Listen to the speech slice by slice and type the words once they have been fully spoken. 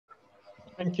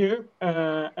Thank you,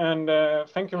 and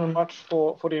thank you very much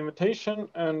for the invitation,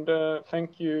 and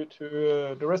thank you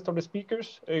to the rest of the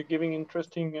speakers giving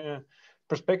interesting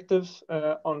perspectives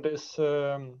on this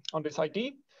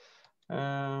idea.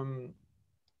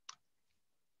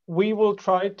 We will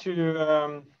try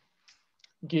to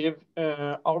give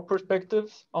our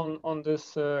perspectives on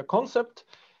this concept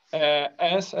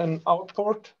as an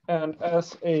outport and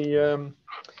as a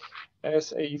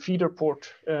feeder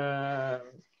port.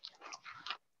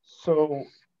 So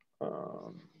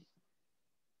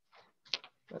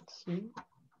let's see.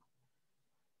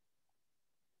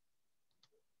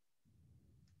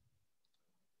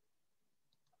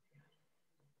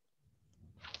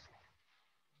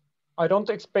 I don't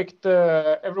expect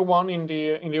everyone in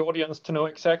the audience to know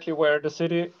exactly where the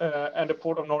city and the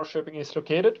port of Norrköping is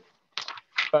located.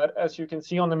 But as you can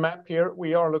see on the map here,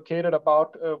 we are located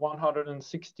about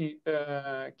 160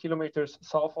 kilometers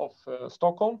south of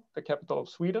Stockholm, the capital of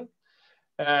Sweden,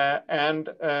 and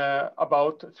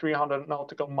about 300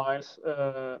 nautical miles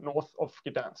north of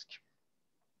Gdansk.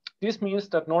 This means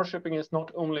that Norrköping is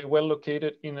not only well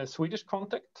located in a Swedish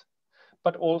context,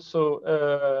 but also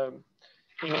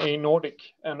in a Nordic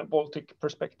and Baltic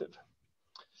perspective.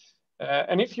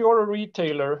 And if you're a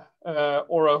retailer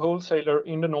or a wholesaler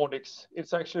in the Nordics,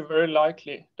 it's actually very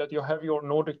likely that you have your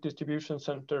Nordic distribution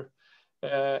center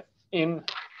in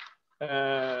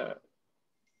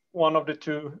one of the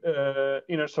two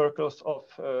inner circles of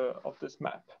this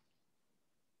map.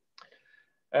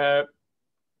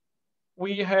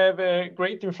 We have a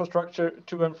great infrastructure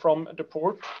to and from the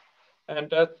port, and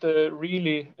that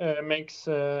really makes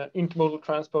intermodal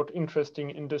transport interesting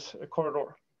in this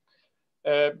corridor.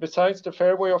 Besides the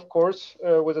fairway, of course,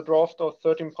 with a draft of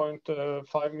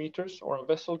 13.5 meters, or a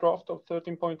vessel draft of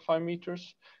 13.5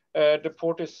 meters, the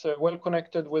port is well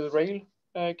connected with rail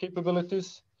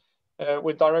capabilities,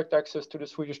 with direct access to the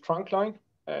Swedish trunk line,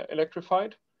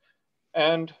 electrified.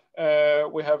 And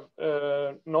we have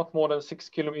not more than 6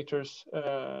 kilometers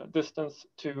distance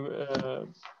to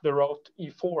the route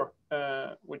E4,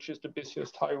 which is the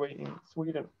busiest highway in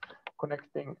Sweden,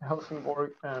 connecting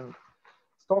Helsingborg and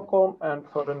Stockholm and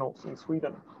further north in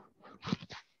Sweden.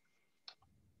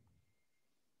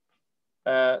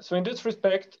 So in this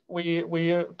respect,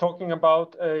 we are talking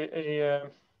about a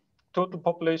total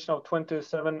population of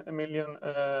 27 million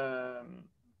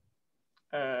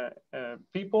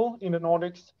people in the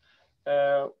Nordics.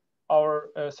 Our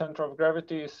center of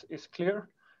gravity is clear.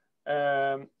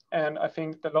 And I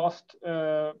think the last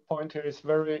point here is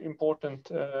very important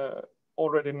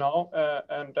already now,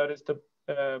 and that is the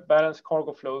balanced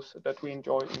cargo flows that we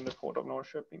enjoy in the port of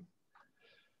Norrköping.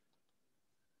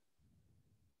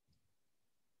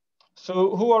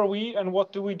 So who are we and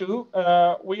what do we do?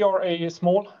 We are a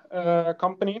small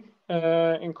company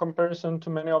in comparison to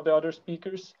many of the other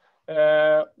speakers.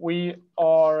 We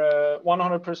are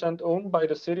 100% owned by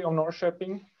the city of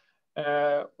Norrköping.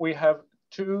 We have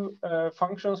two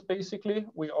functions basically.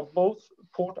 We are both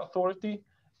port authority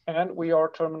and we are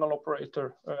terminal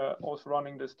operator, also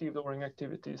running the stevedoring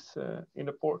activities in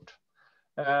the port.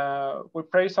 We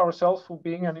praise ourselves for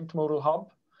being an intermodal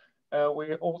hub.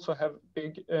 We also have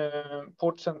big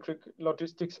port-centric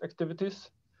logistics activities.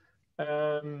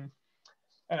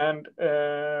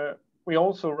 We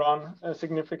also run a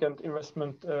significant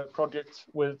investment projects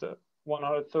with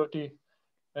 130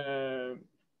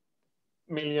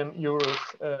 million euros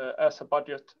as a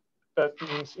budget. That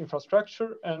means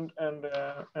infrastructure and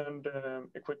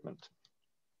equipment.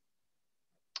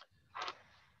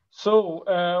 So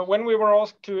when we were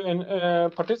asked to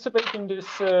participate in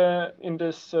this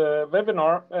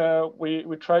webinar,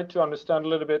 we tried to understand a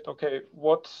little bit. Okay,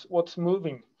 what's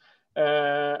moving?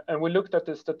 And we looked at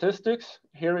the statistics.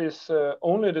 Here is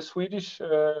only the Swedish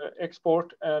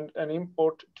export and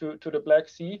import to the Black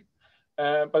Sea.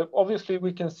 But obviously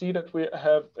we can see that we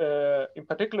have, in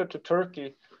particular to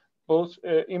Turkey, both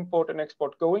import and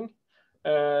export going,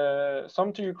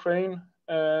 some to Ukraine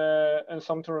and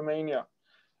some to Romania.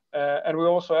 And we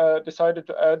also decided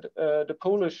to add the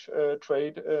Polish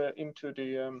trade into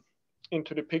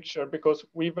the picture, because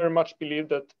we very much believe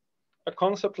that a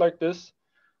concept like this,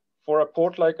 for a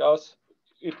port like us,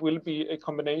 it will be a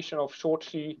combination of short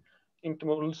sea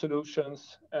intermodal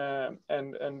solutions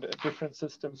and different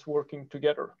systems working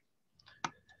together.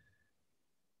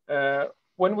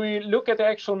 When we look at the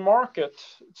actual market,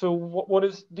 so what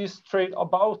is this trade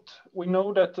about? We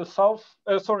know that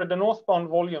the northbound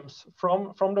volumes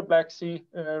from the Black Sea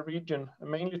region,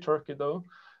 mainly Turkey though,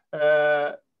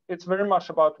 it's very much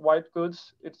about white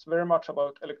goods. It's very much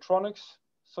about electronics,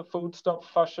 so food stuff,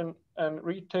 fashion and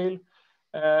retail,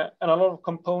 and a lot of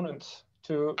components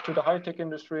to the high-tech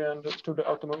industry and to the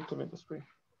automotive industry.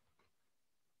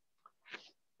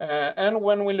 And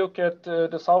when we look at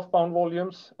the southbound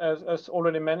volumes, as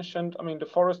already mentioned, I mean, the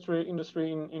forestry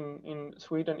industry in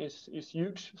Sweden is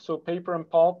huge. So paper and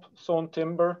pulp, sawn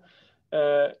timber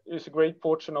is a great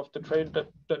portion of the trade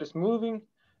that is moving.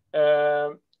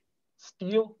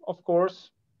 Steel, of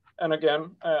course, and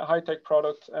again, high-tech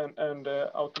products and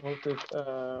automotive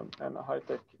and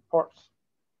high-tech parts.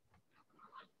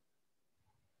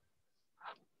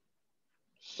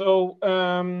 So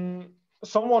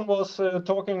someone was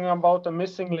talking about a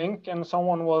missing link, and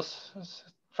someone was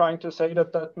trying to say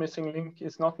that that missing link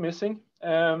is not missing.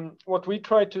 What we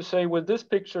try to say with this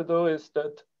picture, though, is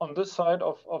that on this side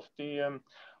of the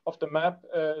map,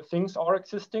 things are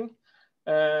existing.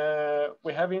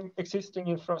 We have existing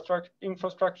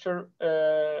infrastructure.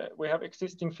 We have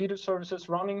existing feeder services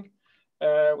running.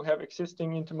 We have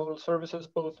existing intermodal services,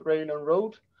 both rail and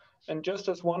road. And just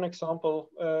as one example,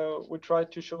 we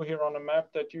tried to show here on a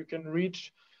map that you can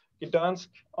reach Gdansk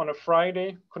on a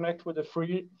Friday, connect with a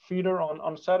free feeder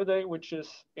on Saturday, which is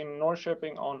in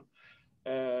Norrköping on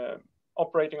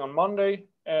operating on Monday,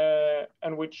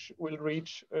 and which will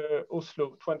reach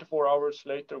Oslo 24 hours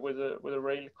later with a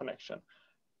rail connection.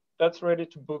 That's ready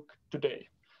to book today.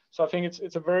 So I think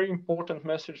it's a very important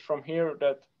message from here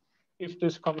that if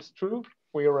this comes true,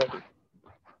 we are ready.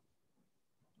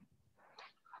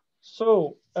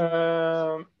 So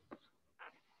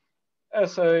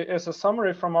as a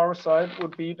summary from our side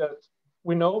would be that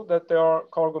we know that there are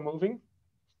cargo moving.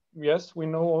 Yes, we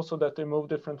know also that they move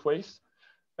different ways.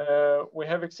 We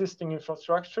have existing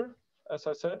infrastructure, as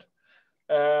I said.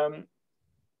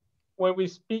 When we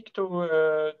speak to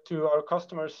our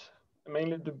customers,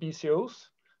 mainly the BCOs,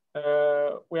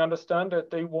 we understand that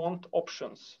they want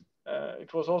options.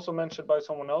 It was also mentioned by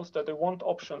someone else that they want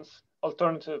options,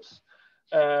 alternatives,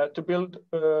 to build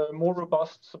more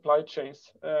robust supply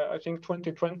chains. I think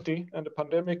 2020 and the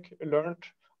pandemic learned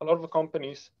a lot of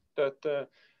companies that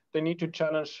they need to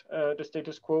challenge the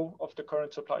status quo of the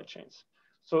current supply chains.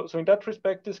 So in that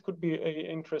respect, this could be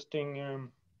an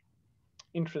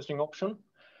interesting option.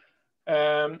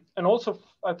 And also,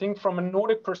 I think from a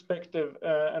Nordic perspective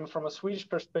and from a Swedish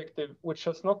perspective, which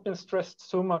has not been stressed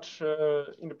so much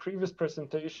in the previous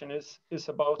presentation, is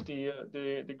about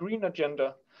the green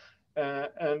agenda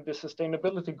and the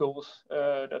sustainability goals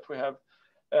that we have.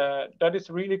 That is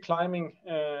really climbing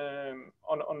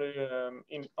on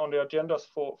the agendas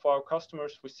for our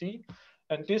customers we see.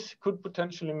 And this could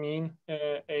potentially mean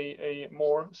a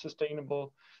more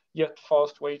sustainable yet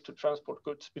fast way to transport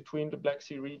goods between the Black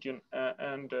Sea region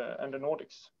and the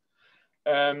Nordics.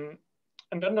 And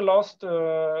then the last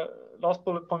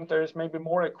bullet point there is maybe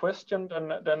more a question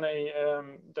than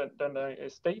a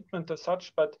statement as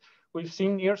such, but we've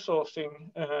seen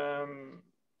nearshoring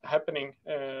happening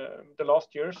the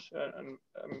last years, and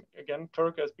again,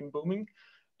 Turkey has been booming.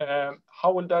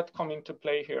 How will that come into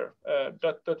play here?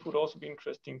 That would also be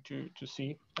interesting to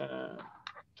see,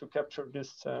 to capture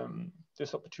this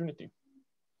opportunity.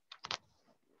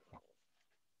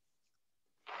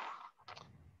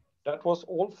 That was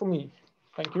all for me.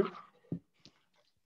 Thank you.